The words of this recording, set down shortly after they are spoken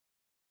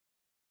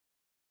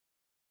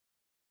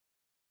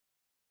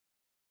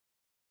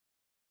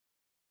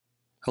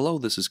Hello,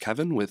 this is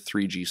Kevin with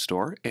 3G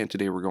Store, and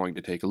today we're going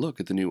to take a look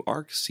at the new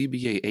ARC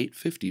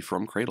CBA850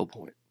 from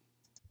Cradlepoint.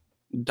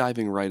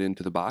 Diving right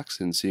into the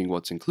box and seeing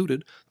what's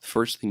included, the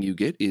first thing you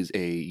get is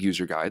a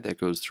user guide that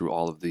goes through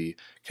all of the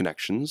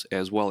connections,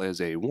 as well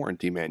as a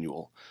warranty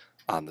manual.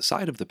 On the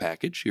side of the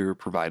package, you're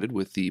provided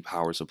with the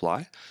power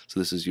supply, so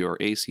this is your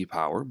AC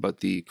power, but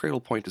the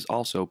Cradlepoint is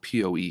also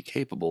PoE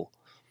capable.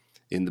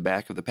 In the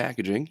back of the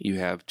packaging, you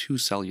have two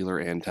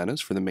cellular antennas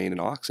for the main and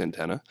aux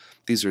antenna.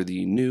 These are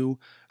the new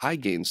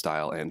high-gain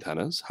style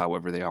antennas,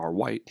 however they are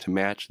white to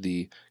match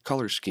the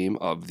color scheme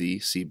of the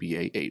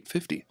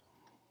CBA850.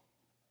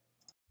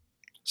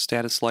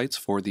 Status lights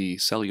for the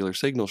cellular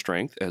signal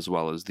strength, as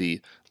well as the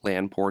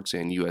LAN ports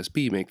and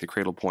USB, make the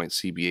Cradlepoint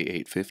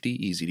CBA850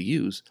 easy to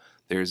use.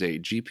 There's a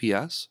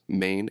GPS,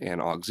 main, and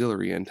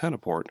auxiliary antenna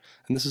port,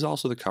 and this is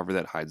also the cover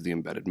that hides the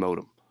embedded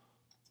modem.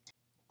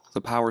 The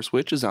power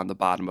switch is on the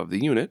bottom of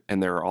the unit,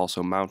 and there are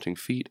also mounting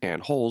feet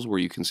and holes where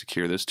you can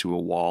secure this to a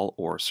wall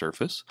or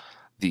surface.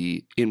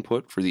 The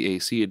input for the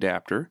AC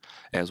adapter,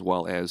 as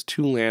well as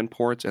two LAN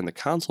ports and the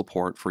console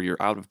port for your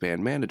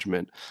out-of-band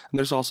management, and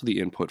there's also the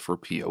input for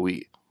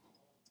PoE.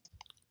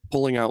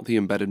 Pulling out the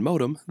embedded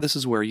modem, this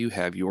is where you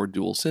have your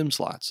dual SIM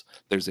slots.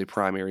 There's a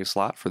primary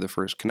slot for the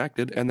first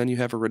connected, and then you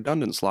have a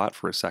redundant slot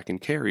for a second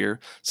carrier,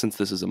 since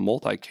this is a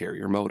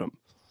multi-carrier modem.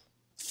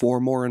 For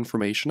more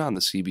information on the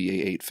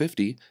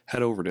CBA850,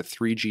 head over to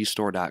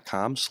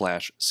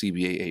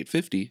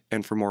 3gstore.com/CBA850,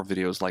 and for more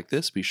videos like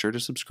this, be sure to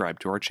subscribe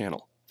to our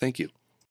channel. Thank you.